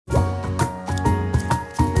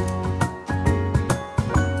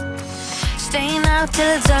out till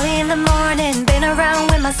it's early in the morning. Been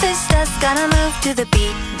around with my sisters. Gotta move to the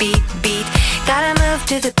beat, beat, beat. Gotta move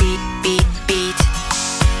to the beat, beat, beat.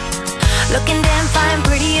 Looking damn fine,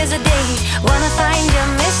 pretty as a day. Wanna find your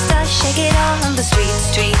mister. Shake it all on the street,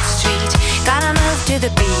 street, street. Gotta move to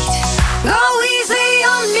the beat. Go easy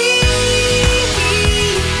on me.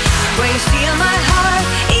 When you steal my heart,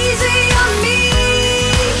 easy on me.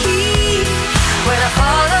 When I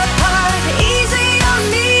fall apart, easy on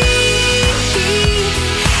me.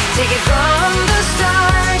 Take it from the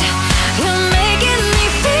start. You're making me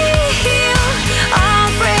feel all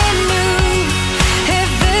brand new. If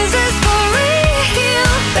this is for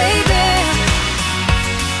real, baby.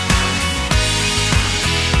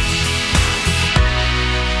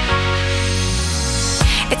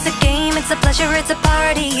 It's a game, it's a pleasure, it's a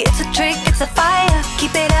party. It's a trick, it's a fire.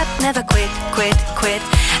 Keep it up, never quit, quit, quit.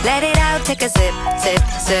 Let it out, take a sip, sip,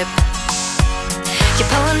 sip. You're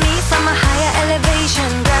pulling me from a higher elevation.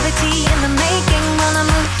 Gravity in the making. Wanna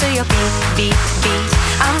move to your beat, beat, beat.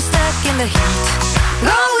 I'm stuck in the heat.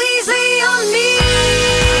 Go easy on me.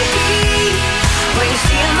 When you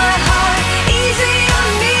steal my heart, easy on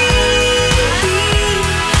me.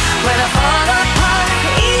 When I fall apart,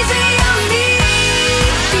 easy on me.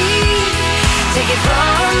 Take it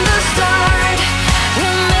from the start.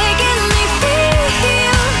 You're making me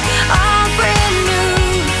feel all brand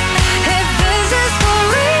new. If this is for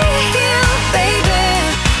real, baby.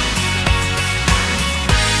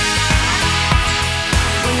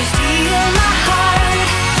 When you steal my heart,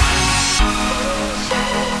 shine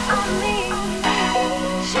on me,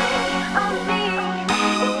 shine on me,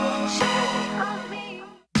 shine on me.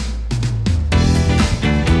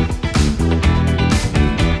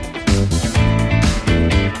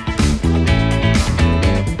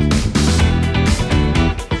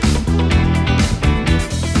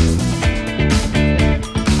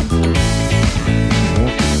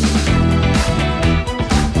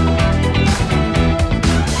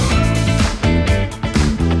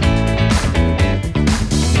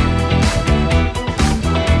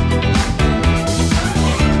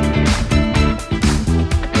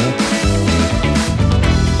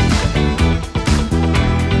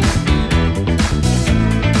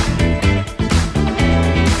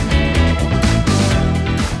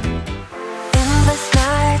 Endless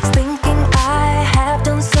nights thinking I have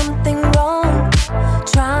done something wrong.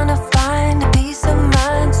 Trying to find a peace of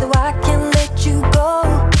mind so I can let you go.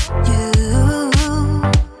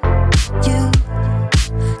 You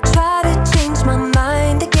try to change my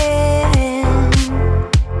mind again.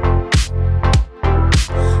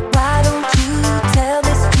 Why don't you tell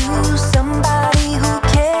this to somebody who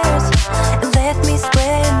cares and let me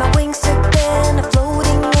spread my wings again,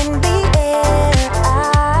 floating in the air.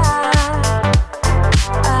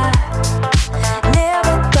 I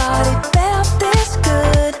never thought it felt this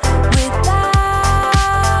good without.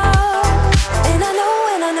 And I know,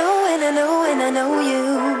 and I know, and I know, and I know you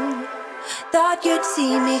thought you'd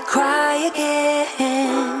see me cry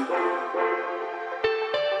again.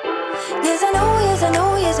 Yes, I know, yes, I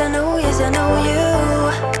know, yes, I know, yes, I know you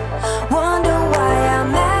wonder why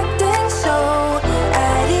I'm acting so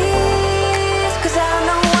at ease. 'Cause I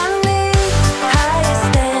know I need higher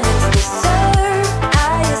standards, deserve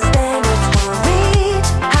higher standards, will reach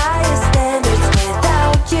higher standards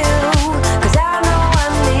without you. 'Cause I know I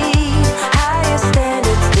need higher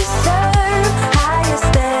standards, deserve higher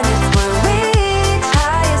standards, will reach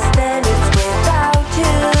higher standards without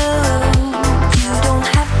you. You don't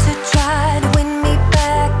have to try to win me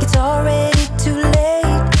back, it's already too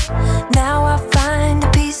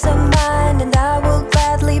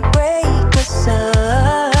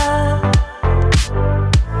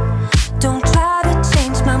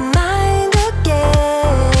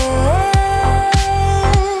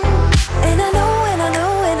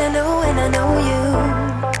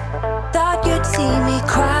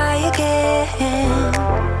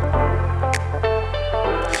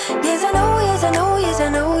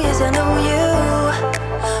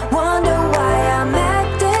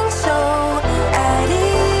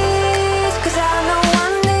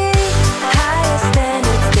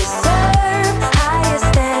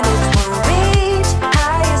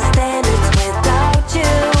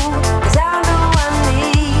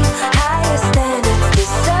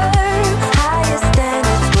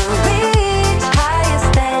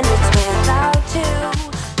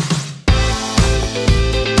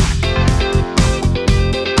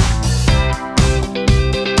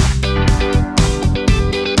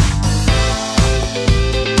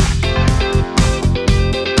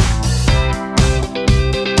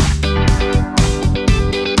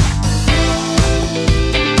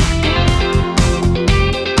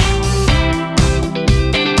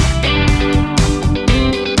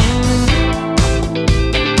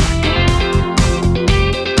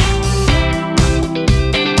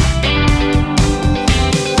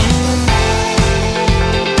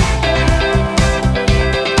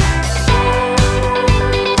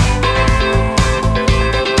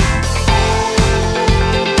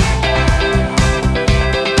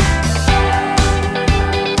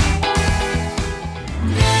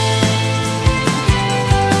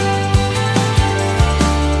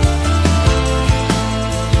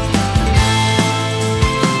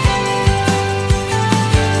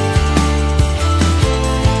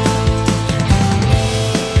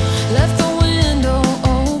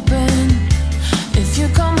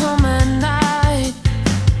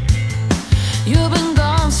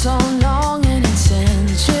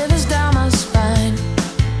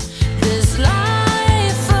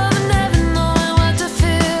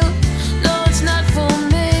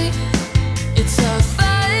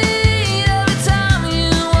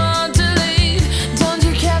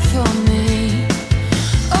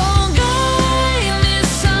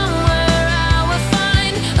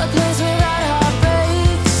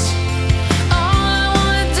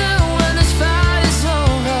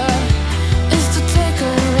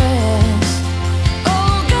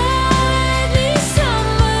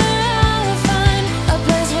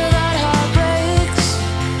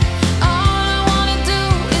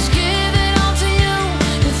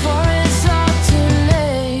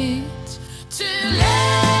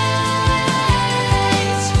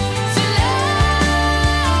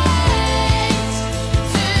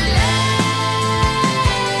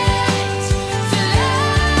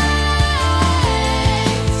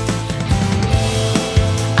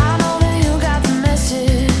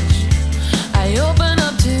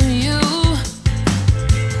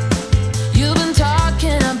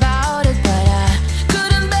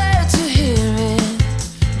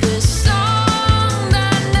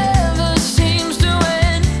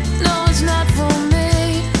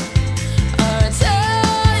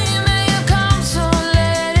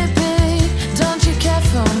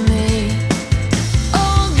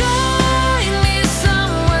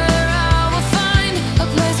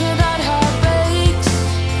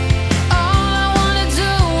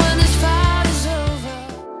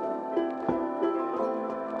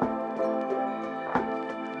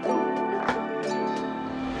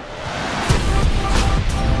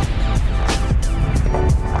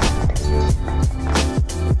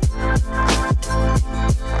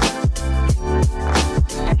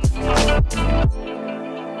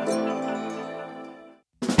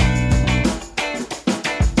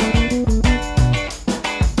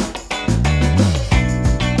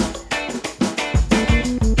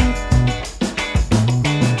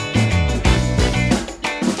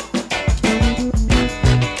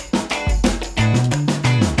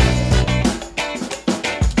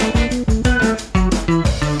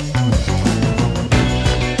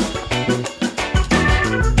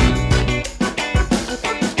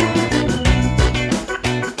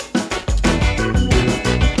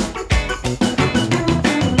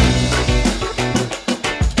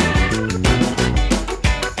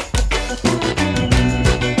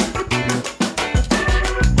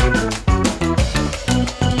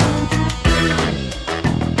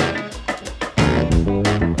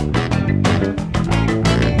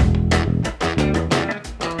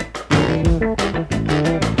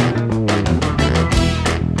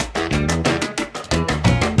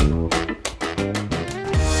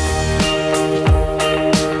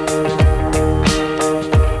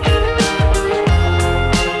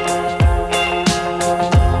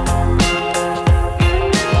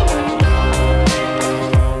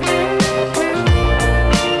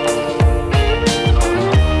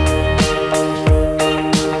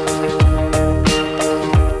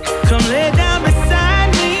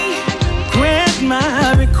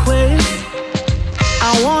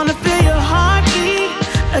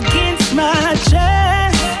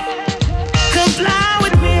chest. Come fly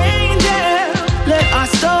with me, angel. Let our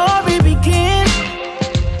story begin.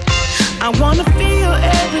 I wanna feel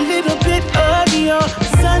every little bit of your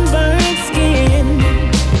sunburned skin.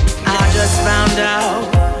 I just found out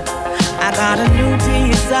I got a new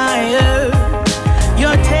desire.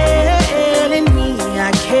 You're telling me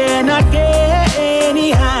I cannot get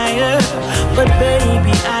any higher. But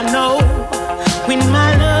baby, I know when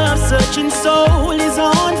my love-searching soul is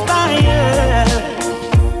on fire.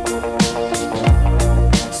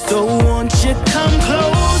 So won't you come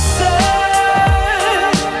closer?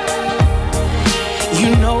 You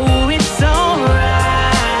know it's alright.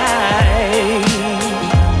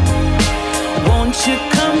 Won't you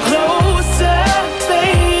come closer,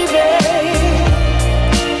 baby?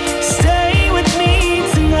 Stay with me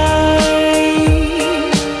tonight.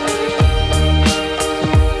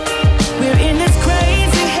 We're in this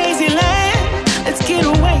crazy, hazy land. Let's get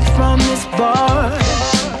away from this bar.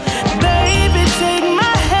 Baby, take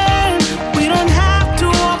my hand. We don't have to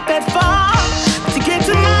walk that far to get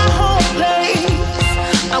to my home place.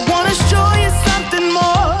 I wanna show you something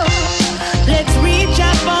more. Let's reach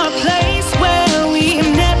out for a place where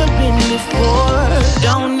we've never been before.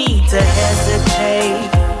 Don't need to hesitate,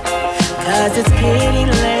 'cause it's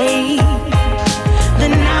getting late. The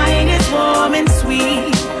night is warm and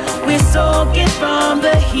sweet. We're soaking from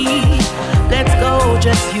the heat. Let's go,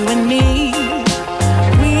 just you and me.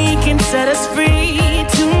 We can set us free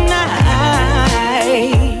tonight.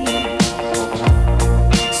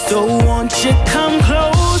 So won't you come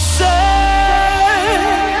closer?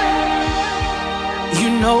 You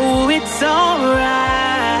know it's alright.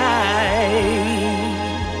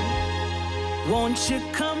 Won't you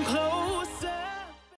come closer?